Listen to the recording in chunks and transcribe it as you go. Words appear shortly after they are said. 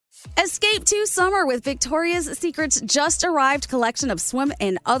Escape to summer with Victoria's Secret's just arrived collection of swim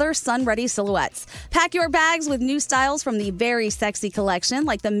and other sun-ready silhouettes. Pack your bags with new styles from the Very Sexy collection,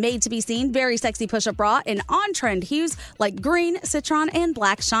 like the made-to-be-seen Very Sexy push-up bra in on-trend hues like green, citron, and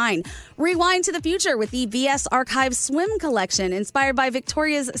black shine. Rewind to the future with the VS Archive swim collection, inspired by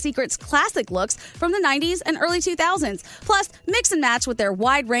Victoria's Secret's classic looks from the 90s and early 2000s. Plus, mix and match with their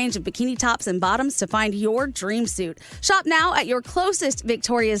wide range of bikini tops and bottoms to find your dream suit. Shop now at your closest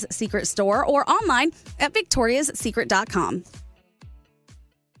Victoria's Secret store or online at victoriassecret.com.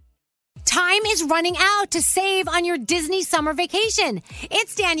 Time is running out to save on your Disney summer vacation.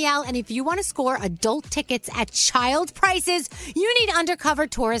 It's Danielle, and if you want to score adult tickets at child prices, you need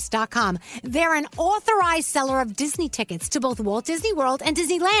UndercoverTourist.com. They're an authorized seller of Disney tickets to both Walt Disney World and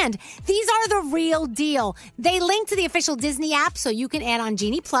Disneyland. These are the real deal. They link to the official Disney app so you can add on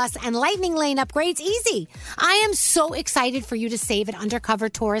Genie Plus and Lightning Lane upgrades easy. I am so excited for you to save at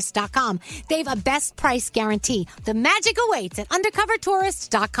UndercoverTourist.com. They have a best price guarantee. The magic awaits at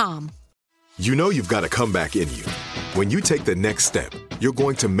UndercoverTourist.com. You know you've got a comeback in you. When you take the next step, you're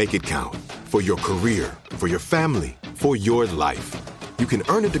going to make it count for your career, for your family, for your life. You can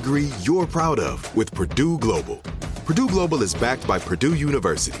earn a degree you're proud of with Purdue Global. Purdue Global is backed by Purdue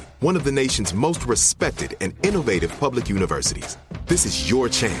University, one of the nation's most respected and innovative public universities. This is your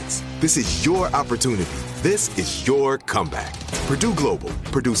chance. This is your opportunity. This is your comeback. Purdue Global,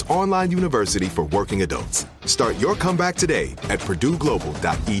 Purdue's online university for working adults. Start your comeback today at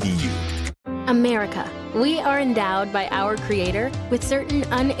purdueglobal.edu. America. We are endowed by our Creator with certain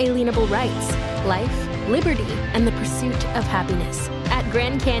unalienable rights: life, liberty, and the pursuit of happiness. At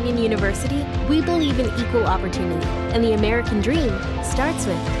Grand Canyon University, we believe in equal opportunity, and the American dream starts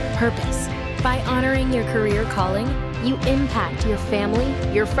with purpose. By honoring your career calling, you impact your family,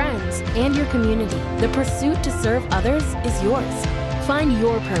 your friends, and your community. The pursuit to serve others is yours. Find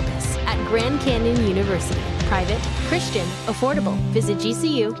your purpose at Grand Canyon University. Private, Christian, affordable. Visit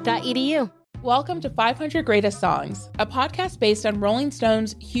gcu.edu. Welcome to 500 Greatest Songs, a podcast based on Rolling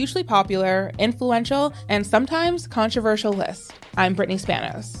Stone's hugely popular, influential, and sometimes controversial list. I'm Brittany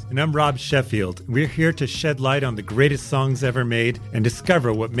Spanos. And I'm Rob Sheffield. We're here to shed light on the greatest songs ever made and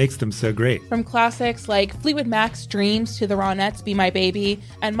discover what makes them so great. From classics like Fleetwood Mac's Dreams to the Ronettes' Be My Baby,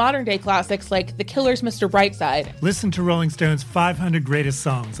 and modern-day classics like The Killers' Mr. Brightside. Listen to Rolling Stone's 500 Greatest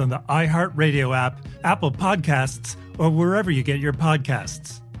Songs on the iHeartRadio app, Apple Podcasts, or wherever you get your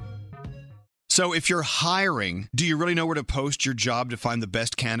podcasts. So if you're hiring, do you really know where to post your job to find the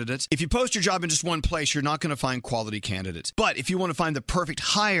best candidates? If you post your job in just one place, you're not going to find quality candidates. But if you want to find the perfect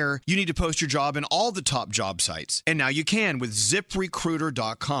hire, you need to post your job in all the top job sites. And now you can with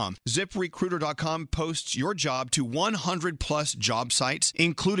ZipRecruiter.com. ZipRecruiter.com posts your job to 100 plus job sites,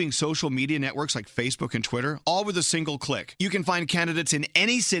 including social media networks like Facebook and Twitter, all with a single click. You can find candidates in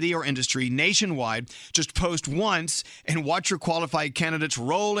any city or industry nationwide. Just post once and watch your qualified candidates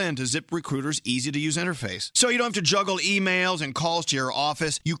roll into ZipRecruiter's easy-to-use interface. So you don't have to juggle emails and calls to your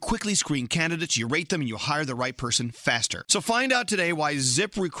office. You quickly screen candidates, you rate them, and you hire the right person faster. So find out today why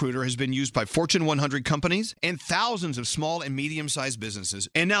ZipRecruiter has been used by Fortune 100 companies and thousands of small and medium-sized businesses.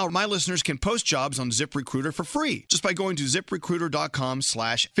 And now my listeners can post jobs on ZipRecruiter for free just by going to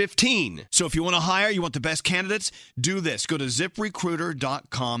ZipRecruiter.com/15. So if you want to hire, you want the best candidates, do this. Go to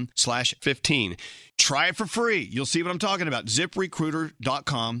ZipRecruiter.com/15. Try it for free. You'll see what I'm talking about.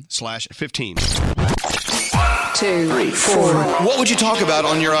 ZipRecruiter.com/15. 1, 2, 3, 4. What would you talk about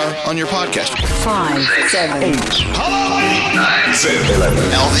on your podcast? 5, 7, 8. Hello, 9, 10, 11.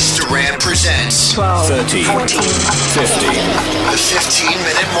 Elvis Duran presents 12, 13, 14, 15. The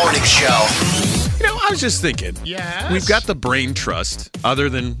 15-minute morning show. You know, I was just thinking. Yes? We've got the brain trust, other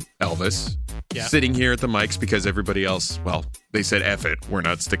than Elvis, sitting here at the mics because everybody else, well, they said, F it. We're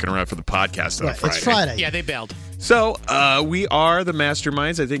not sticking around for the podcast on a Friday. It's Friday. Yeah, they bailed. So we are the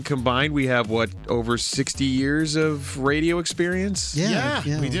masterminds. I think combined we have, over 60 years of radio experience? Yeah,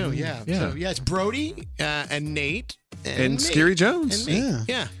 we do, yeah. So, it's Brody and Nate. And Scary Jones. And me.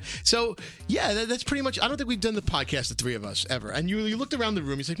 Yeah. So, that's pretty much, I don't think we've done the podcast, the three of us, ever. And you looked around the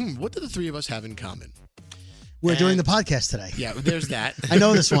room, you said, what do the three of us have in common? We're doing the podcast today. Yeah, there's that. I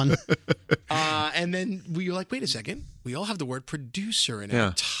know this one. And then we were like, wait a second. We all have the word producer in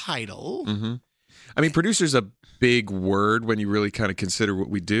our title. Mm-hmm. I mean, producer's a big word when you really kind of consider what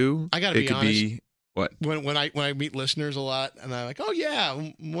we do. I got to be honest. It could be what? When I meet listeners a lot, and I'm like, oh, yeah,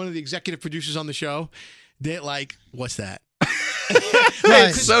 I'm one of the executive producers on the show. They're like, what's that? Right.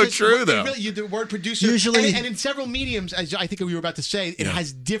 It's so true, though. Really, the word producer, usually, and in several mediums, as I think we were about to say, it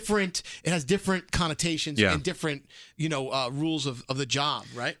has different connotations and different rules of the job,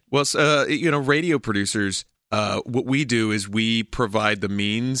 right? Well, radio producers what we do is we provide the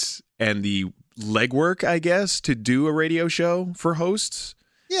means and the legwork, I guess, to do a radio show for hosts.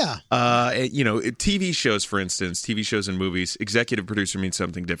 Yeah. TV shows, for instance, TV shows and movies, executive producer means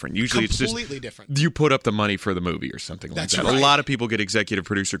something different. Usually it's just completely different. You put up the money for the movie or something like That's that. right. A lot of people get executive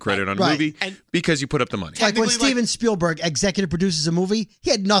producer credit on a Right. movie because you put up the money. Like when Steven Spielberg executive produces a movie, he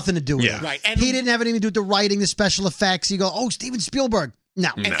had nothing to do with Yeah. it. Right. And- He didn't have anything to do with the writing, the special effects. You go, oh, Steven Spielberg.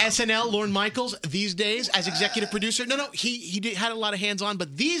 No. And SNL, Lorne Michaels, these days as executive producer, had a lot of hands on,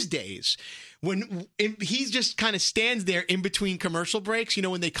 but these days, when he just kind of stands there in between commercial breaks,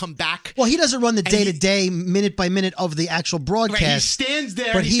 when they come back. Well, he doesn't run the day-to-day, minute-by-minute of the actual broadcast. Right, he stands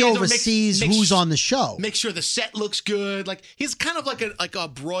there, but and he stands there, oversees makes who's on the show. Make sure the set looks good. Like he's kind of like a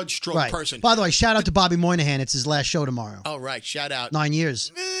broad stroke Right. person. By the way, shout out to Bobby Moynihan. It's his last show tomorrow. Oh, right. Shout out. 9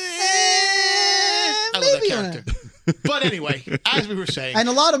 years. I love that character. But anyway, as we were saying. And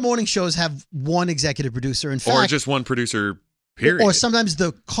a lot of morning shows have one executive producer. In fact, Or just one producer, period. Or sometimes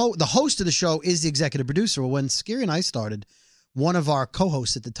the host of the show is the executive producer. Well, when Scary and I started, one of our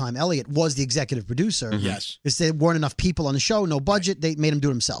co-hosts at the time, Elliot, was the executive producer. Yes. Because there weren't enough people on the show, no budget. They made him do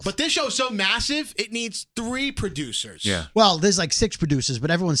it himself. But this show's so massive, it needs 3 producers. Yeah. Well, there's like 6 producers,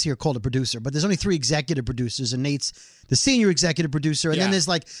 but everyone's here called a producer. But there's only 3 executive producers, and Nate's the senior executive producer. And then there's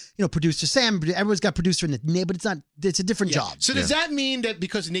producer Sam. Everyone's got producer in the name, but it's a different job. So does that mean that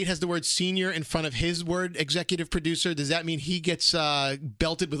because Nate has the word senior in front of his word executive producer, does that mean he gets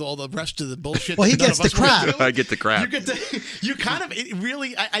belted with all the rest of the bullshit? Well, he that none gets of us the crap. want to do? I get the crap. You kind of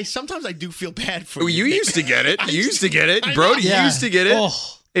really. I sometimes I do feel bad for Well, you used to get it. You used to get it. Brody used to get it. Oh.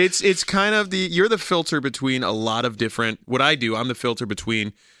 It's kind of you're the filter between a lot of different. What I do, I'm the filter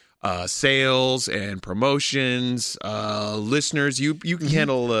between sales and promotions, listeners. You can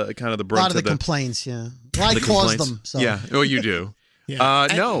handle kind of the A brunt lot of the the complaints, yeah. Well, I the caused complaints. them. So. Yeah. Oh, you do.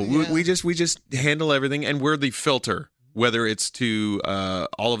 Yeah. We just handle everything, and we're the filter. Whether it's to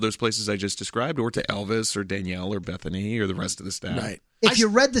all of those places I just described, or to Elvis or Danielle or Bethany or the rest of the staff. Right. If you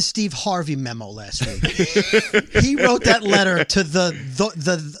read the Steve Harvey memo last week, he wrote that letter to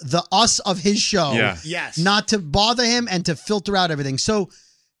the us of his show. Yeah. Yes. Not to bother him and to filter out everything. So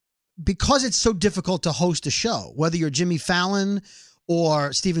because it's so difficult to host a show, whether you're Jimmy Fallon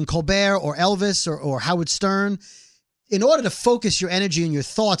or Stephen Colbert or Elvis or Howard Stern, in order to focus your energy and your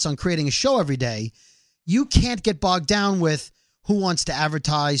thoughts on creating a show every day, you can't get bogged down with who wants to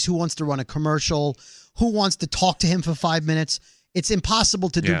advertise, who wants to run a commercial, who wants to talk to him for 5 minutes. It's impossible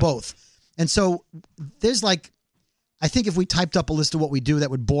to do both. And so there's I think if we typed up a list of what we do that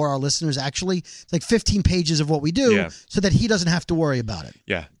would bore our listeners, actually, it's like 15 pages of what we do so that he doesn't have to worry about it.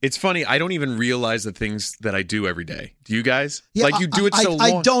 Yeah. It's funny. I don't even realize the things that I do every day. Do you guys? Yeah, You do it so long.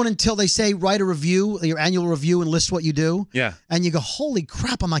 I don't until they say write a review, your annual review, and list what you do. Yeah. And you go, holy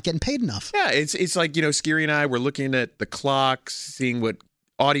crap, I'm not getting paid enough. Yeah. It's like, Scary and I, we're looking at the clocks, seeing what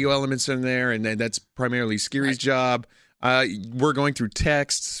audio elements in there, and then that's primarily Scary's job. We're going through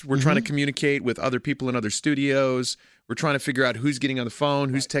texts. We're trying to communicate with other people in other studios. We're trying to figure out who's getting on the phone,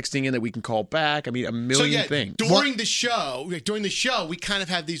 who's texting in that we can call back. I mean, a million things. During the show, we kind of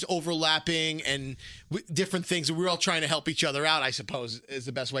have these overlapping and different things, and we're all trying to help each other out, I suppose, is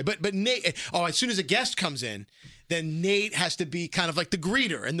the best way. But Nate, as soon as a guest comes in, then Nate has to be kind of like the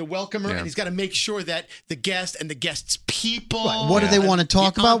greeter and the welcomer, and he's got to make sure that the guest and the guest's people. Right. What do they want to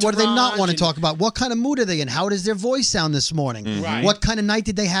talk about? What do they not want to and- talk about? What kind of mood are they in? How does their voice sound this morning? Right. What kind of night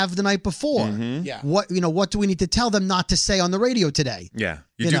did they have the night before? Yeah. What do we need to tell them not to say on the radio today? Yeah.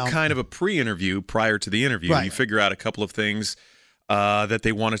 You do kind of a pre-interview prior to the interview. Right. You figure out a couple of things that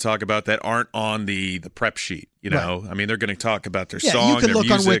they want to talk about that aren't on the prep sheet. Right. I mean, they're going to talk about their Yeah, song, you can their look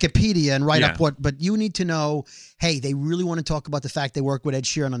music. on Wikipedia and write Yeah. up but you need to know, hey, they really want to talk about the fact they work with Ed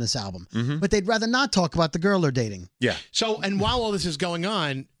Sheeran on this album. But they'd rather not talk about the girl they're dating. Yeah. So, and while all this is going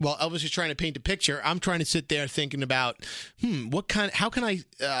on, while Elvis is trying to paint a picture, I'm trying to sit there thinking about, how can I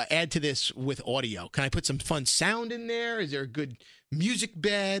add to this with audio? Can I put some fun sound in there? Is there a good music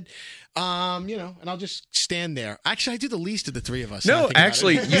bed? And I'll just stand there. Actually, I do the least of the three of us. No,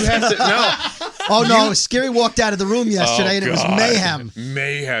 actually, you have to. No. Oh, no. Scary walked out of the room yesterday and it was God. mayhem.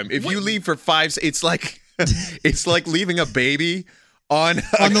 Mayhem. If you leave for 5, it's like leaving a baby on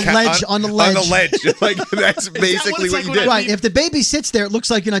the ledge. On the ledge. Like that's basically what you did. Right. If the baby sits there, it looks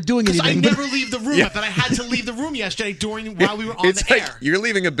like you're not doing anything. I never leave the room, but I had to leave the room yesterday while we were on It's the like air. you're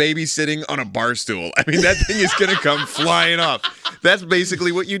leaving a baby sitting on a bar stool. I mean, that thing is going to come flying off. That's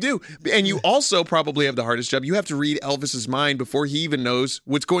basically what you do. And you also probably have the hardest job. You have to read Elvis's mind before he even knows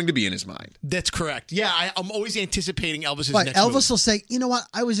what's going to be in his mind. That's correct. Yeah, I'm always anticipating Elvis's Right. next Elvis move. will say, you know what?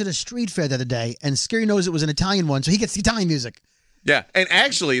 I was at a street fair the other day and Scary knows it was an Italian one, so he gets the Italian music. Yeah, and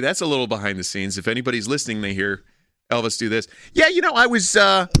actually, that's a little behind the scenes. If anybody's listening, they hear Elvis do this. Yeah, I was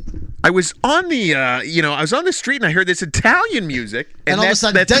on the I was on the street and I heard this Italian music, and all of a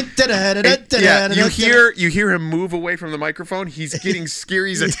sudden, you hear him move away from the microphone. He's getting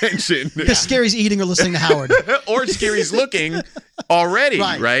Scary's attention because Scary's eating or listening to Howard, or Scary's looking already.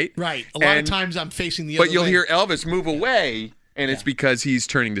 Right. A lot of times I'm facing the other way. But you'll hear Elvis move away. And it's because he's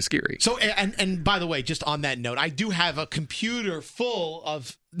turning to Scary. So, and by the way, just on that note, I do have a computer full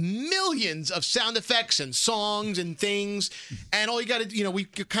of millions of sound effects and songs and things. And all you got to, we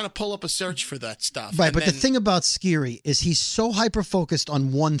kind of pull up a search for that stuff. Right, but the thing about Scary is he's so hyper-focused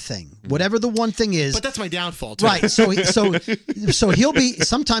on one thing. Whatever the one thing is. But that's my downfall, too. Right, so he'll be,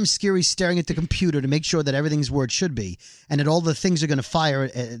 sometimes Scary's staring at the computer to make sure that everything's where it should be and that all the things are going to fire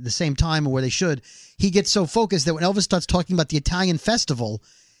at the same time or where they should. He gets so focused that when Elvis starts talking about the Italian festival,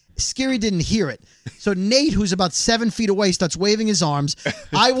 Scary didn't hear it. So Nate, who's about 7 feet away, starts waving his arms.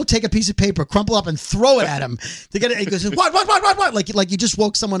 I will take a piece of paper, crumple up, and throw it at him to get it. He goes, what? Like you just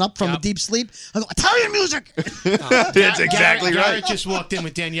woke someone up from a deep sleep. I go, Italian music. That's exactly right. Garrett just walked in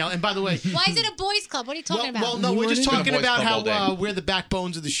with Danielle. And by the way, why is it a boys' club? What are you talking about? Well, no, we're just talking about how we're the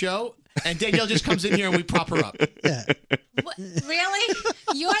backbones of the show. And Danielle just comes in here and we prop her up. Yeah. What, really?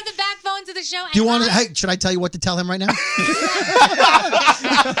 You're the backbones of the show. Do you want to? Hey, should I tell you what to tell him right now? I'm going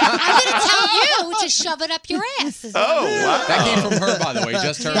to tell you to shove it up your ass. Oh, wow. That came from her, by the way.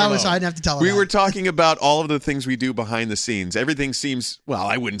 Just her. That was. I didn't have to tell her. We were talking about all of the things we do behind the scenes. Everything seems, well,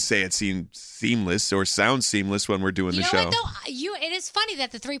 I wouldn't say it seems seamless or sounds seamless when we're doing the show. What, though? It is funny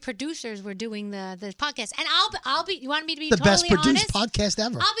that the three producers were doing the podcast, and I'll be. You want me to be the totally best produced honest? podcast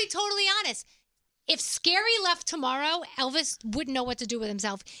ever. I'll be totally honest. If Scary left tomorrow, Elvis wouldn't know what to do with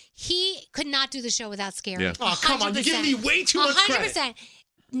himself. He could not do the show without Scary. Yeah. Oh, come on. You're giving me way too much credit. 100%.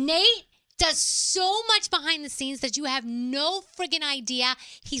 Nate does so much behind the scenes that you have no friggin' idea.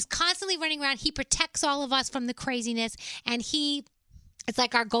 He's constantly running around. He protects all of us from the craziness, and it's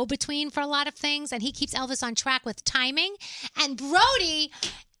like our go-between for a lot of things, and he keeps Elvis on track with timing. And Brody,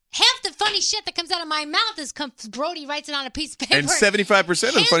 half the funny shit that comes out of my mouth is Brody writes it on a piece of paper. And 75%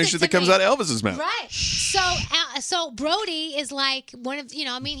 of the funny shit that comes out of Elvis's mouth. Right. So Brody is like one of,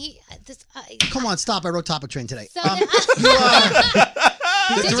 Come on, stop. I wrote Topic Train today. So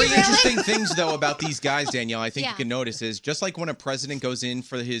The three interesting things, though, about these guys, Danielle, I think you can notice is just like when a president goes in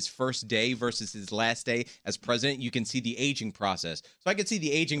for his first day versus his last day as president, you can see the aging process. So I can see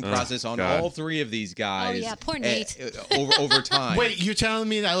the aging process on all three of these guys. Oh, yeah. Poor Nate. Over time. Wait, you're telling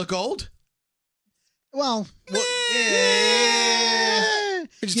me that I look old? Well, we're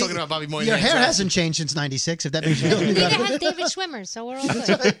just talking about Bobby Moynihan. Your hair hasn't changed since '96. If that makes you feel any Neither better. has David Schwimmer, so we're all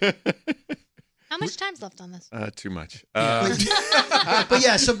good. How much time's left on this? Too much. But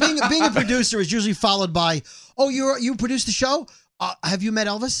yeah, so being a producer is usually followed by, oh, you produced the show? Have you met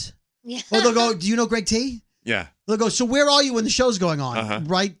Elvis? Yeah. Or they'll go, do you know Greg T? Yeah. They'll go, so where are you when the show's going on? Uh-huh.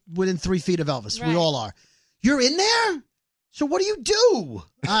 Right within 3 feet of Elvis. We Right. all are. You're in there? So what do you do?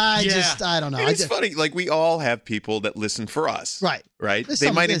 I don't know. And it's funny. Like, we all have people that listen for us. Right. Right? There's They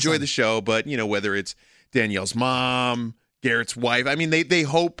some- might there's enjoy some. the show, but, whether it's Danielle's mom, Garrett's wife, I mean, they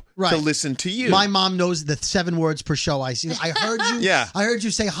hope to listen to you. My mom knows the 7 words per show. I heard you. Yeah. I heard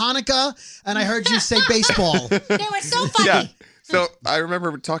you say Hanukkah, and I heard you say baseball. They were so funny. Yeah. So I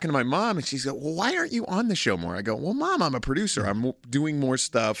remember talking to my mom, and she's like, well, why aren't you on the show more? I go, well, Mom, I'm a producer. I'm doing more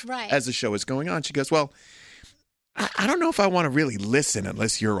stuff as the show is going on. She goes, well, I don't know if I want to really listen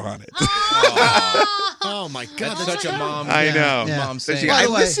unless you're on it. Oh, my God. That's such a mom. I know. Mom So saying. I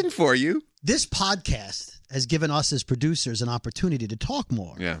listen for you. This podcast has given us as producers an opportunity to talk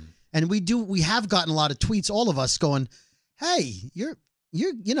more. Yeah. And we have gotten a lot of tweets, all of us going, hey, you're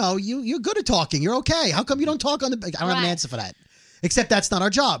good at talking. You're okay. How come you don't talk on the I don't have an answer for that. Except that's not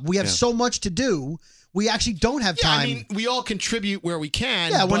our job. We have so much to do. We actually don't have time. I mean, we all contribute where we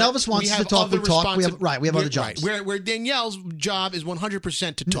can. Yeah, when but Elvis wants we us have to talk, we other talk. We have other Right. jobs. Where Danielle's job is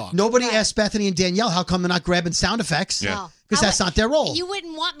 100% to talk. Nobody asked Bethany and Danielle how come they're not grabbing sound effects. Yeah. Because that's not their role. You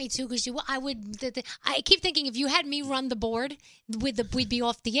wouldn't want me to, because I would. I keep thinking if you had me run the board, we'd be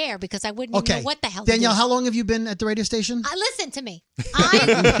off the air because I wouldn't even know what the hell. Danielle, to do. how long have you been at the radio station? Listen to me. I'll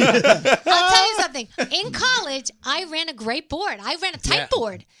tell you something. In college, I ran a great board. I ran a tight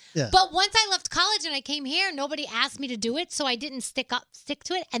board. Yeah. But once I left college and I came here, nobody asked me to do it, so I didn't stick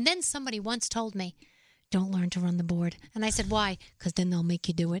to it. And then somebody once told me, don't learn to run the board. And I said, why? Because then they'll make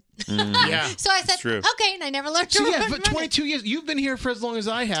you do it. Yeah. So I said, okay, and I never learned to So, run. but 22 years. You've been here for as long as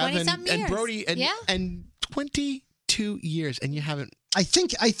I have. 20-something and years. Brody, Yeah. and 22 years, and you haven't I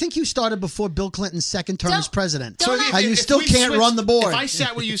think you started before Bill Clinton's second term as president. If you still we can't switched- run the board. If I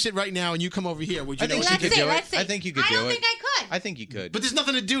sat where you sit right now and you come over here, would you I think know she what could do it. Let's see. I think you could do it. I don't think I could. I think you could. But there's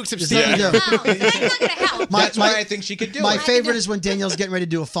nothing to do except There's stand nothing here. to do. That's not going to help. That's why I think she could do My it. favorite is when Danielle's getting ready to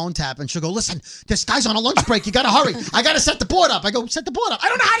do a phone tap, and she'll go, "Listen, this guy's on a lunch break. You got to hurry. I got to set the board up." I go, "Set the board up." I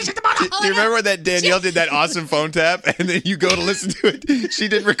don't know how to set the board up. Do you remember that Danielle did that awesome phone tap, and then you go to listen to it? She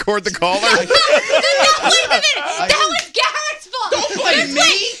didn't record the caller. Wait a minute. That was Garrett's fault. Don't blame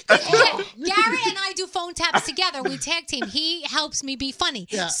me. Garrett and I do phone taps together. We tag team. He helps me be funny.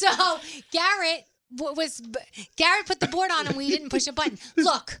 Yeah. So Garrett Garrett put the board on and we didn't push a button.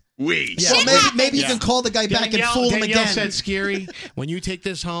 Look. Yeah, maybe you can call the guy back and fool him Danielle again. said, "Scary, when you take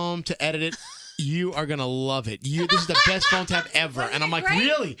this home to edit it, you are gonna love it. This is the best phone tap ever." And I'm like,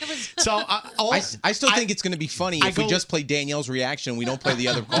 "Really?" So I still think it's going to be funny if we just play Danielle's reaction. We don't play the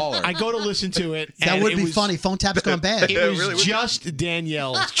other caller. I go to listen to it. That and would it be was- funny. Phone tap's gone bad. It was just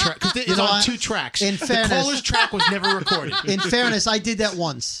Danielle's track because it's on what? 2 tracks. In the fairness, caller's track was never recorded. In fairness, I did that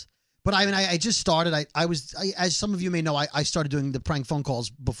once. But I mean, I just started. I was, as some of you may know, I started doing the prank phone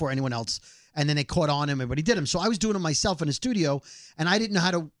calls before anyone else, and then they caught on and everybody did them. So I was doing them myself in the studio, and I didn't know how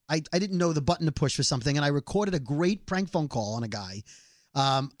to. I didn't know the button to push for something, and I recorded a great prank phone call on a guy.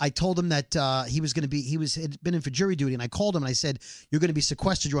 I told him that he had been in for jury duty, and I called him and I said, "You're going to be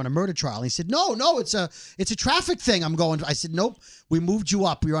sequestered. You're on a murder trial." And he said, "No, it's a traffic thing. I'm going." I said, "Nope. We moved you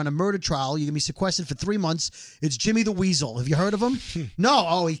up. You're on a murder trial. You're going to be sequestered for 3 months. It's Jimmy the Weasel. Have you heard of him?" No.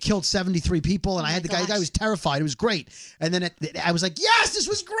 Oh, he killed 73 people, and I had the guy was terrified. It was great. And then I was like, "Yes, this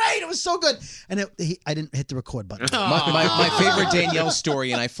was great. It was so good." And I didn't hit the record button. My favorite Danielle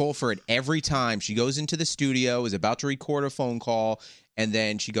story, and I fall for it every time. She goes into the studio, is about to record a phone call, and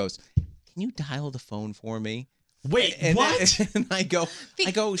then she goes, "Can you dial the phone for me?" Wait, what? And I go,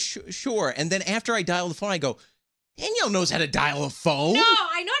 sure. And then after I dial the phone, I go, Danielle knows how to dial a phone. No,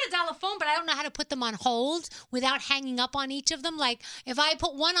 I know how to dial a phone, but I don't know how to put them on hold without hanging up on each of them. Like, if I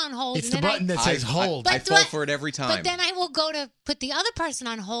put one on hold... It's and the then button that says hold. I fall for it every time. But then I will go to put the other person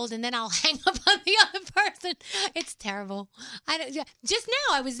on hold, and then I'll hang up on the other person. It's terrible. Just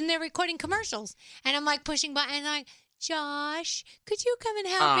now, I was in there recording commercials, and I'm like pushing buttons, and I'm like... Josh, could you come and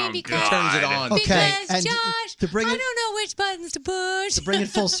help me? Because turns it on. Okay, Because, and Josh, to bring I it- don't know which buttons to push. To bring it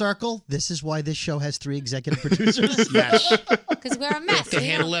full circle, this is why this show has 3 executive producers. Yes. Because we're a mess. To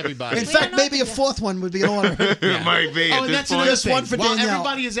handle everybody. In fact, maybe a 4th one would be in order. It might be. Oh, and that's another Just thing. one for While Danielle.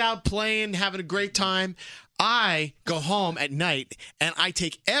 everybody is out playing, having a great time, I go home at night and I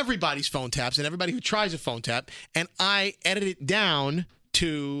take everybody's phone taps and everybody who tries a phone tap and I edit it down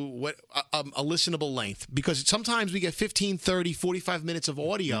to what a listenable length, because sometimes we get 15, 30, 45 minutes of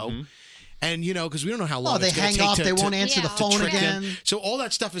audio. And, because we don't know how long they it's going hang to take up, to- they won't to- answer the to phone trick them. again. So all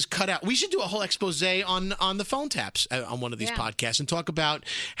that stuff is cut out. We should do a whole expose on the phone taps on one of these podcasts and talk about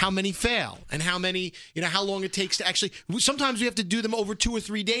how many fail and how many, how long it takes to actually. Sometimes we have to do them over 2 or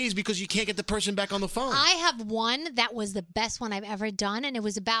 3 days because you can't get the person back on the phone. I have one that was the best one I've ever done, and it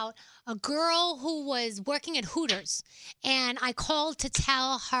was about a girl who was working at Hooters, and I called to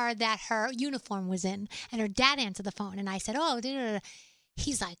tell her that her uniform was in, and her dad answered the phone, and I said, "Oh,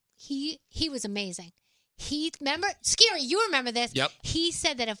 he's like, he was amazing. Remember, Scary, you remember this? Yep. He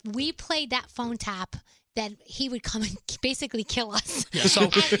said that if we played that phone tap, that he would come and basically kill us. Yeah, so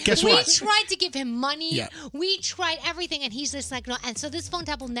guess we what? tried to give him money. Yeah. We tried everything, and he's just like, no. And so this phone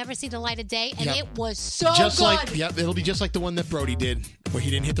tap will never see the light of day, and Yep. it was so just good. it'll be just like the one that Brody did, where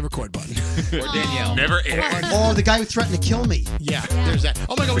he didn't hit the record button. Or Danielle. Never aired. Oh, the guy who threatened to kill me. Yeah, there's that.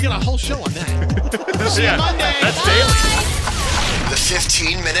 Oh my God, we got a whole show on that. See you Monday. That's daily. The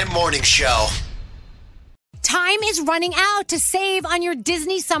 15-minute morning show. Time is running out to save on your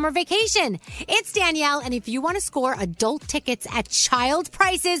Disney summer vacation. It's Danielle, and if you want to score adult tickets at child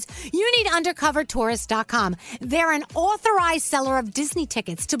prices, you need UndercoverTourist.com. They're an authorized seller of Disney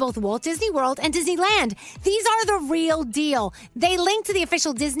tickets to both Walt Disney World and Disneyland. These are the real deal. They link to the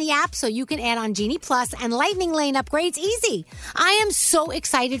official Disney app so you can add on Genie Plus and Lightning Lane upgrades easy. I am so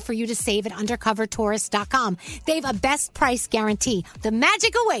excited for you to save at UndercoverTourist.com. They've a best price guarantee. The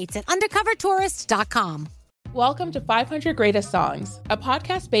magic awaits at UndercoverTourist.com. Welcome to 500 Greatest Songs, a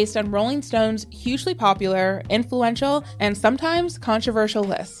podcast based on Rolling Stone's hugely popular, influential, and sometimes controversial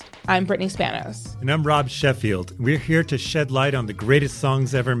list. I'm Brittany Spanos. And I'm Rob Sheffield. We're here to shed light on the greatest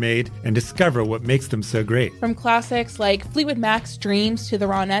songs ever made and discover what makes them so great. From classics like Fleetwood Mac's Dreams to the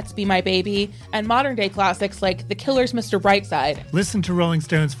Ronettes' Be My Baby, and modern-day classics like The Killer's Mr. Brightside. Listen to Rolling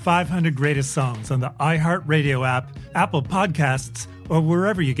Stone's 500 Greatest Songs on the iHeartRadio app, Apple Podcasts, or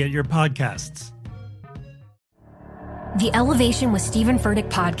wherever you get your podcasts. The Elevation with Stephen Furtick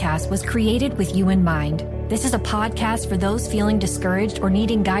podcast was created with you in mind. This is a podcast for those feeling discouraged or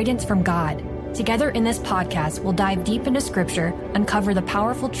needing guidance from God. Together in this podcast, we'll dive deep into Scripture, uncover the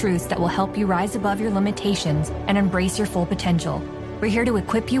powerful truths that will help you rise above your limitations and embrace your full potential. We're here to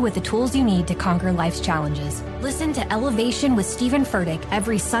equip you with the tools you need to conquer life's challenges. Listen to Elevation with Stephen Furtick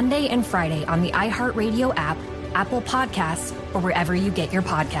every Sunday and Friday on the iHeartRadio app, Apple Podcasts, or wherever you get your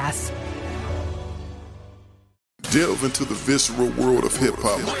podcasts. Delve into the visceral world of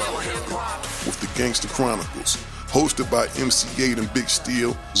hip-hop with the Gangster Chronicles, hosted by MC Gate and Big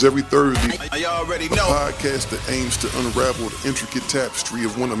Steel. Every Thursday, a podcast that aims to unravel the intricate tapestry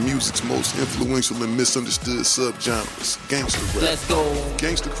of one of music's most influential and misunderstood subgenres, gangster rap. Let's go.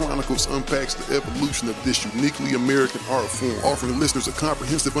 Gangster Chronicles unpacks the evolution of this uniquely American art form, offering listeners a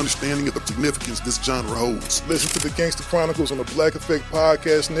comprehensive understanding of the significance this genre holds. Listen to the Gangster Chronicles on the Black Effect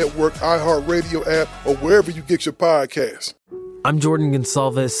Podcast Network, iHeartRadio app, or wherever you get your podcasts. I'm Jordan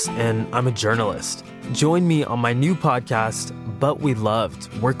Gonsalves, and I'm a journalist. Join me on my new podcast, But We Loved,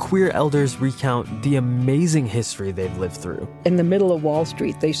 where queer elders recount the amazing history they've lived through. In the middle of Wall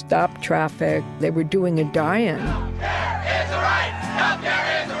Street, they stopped traffic. They were doing a die-in.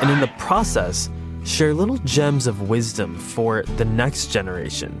 And in the process, share little gems of wisdom for the next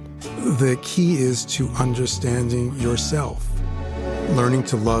generation. The key is to understanding yourself, learning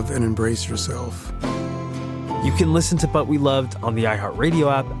to love and embrace yourself. You can listen to But We Loved on the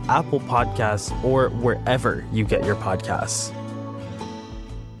iHeartRadio app, Apple Podcasts, or wherever you get your podcasts.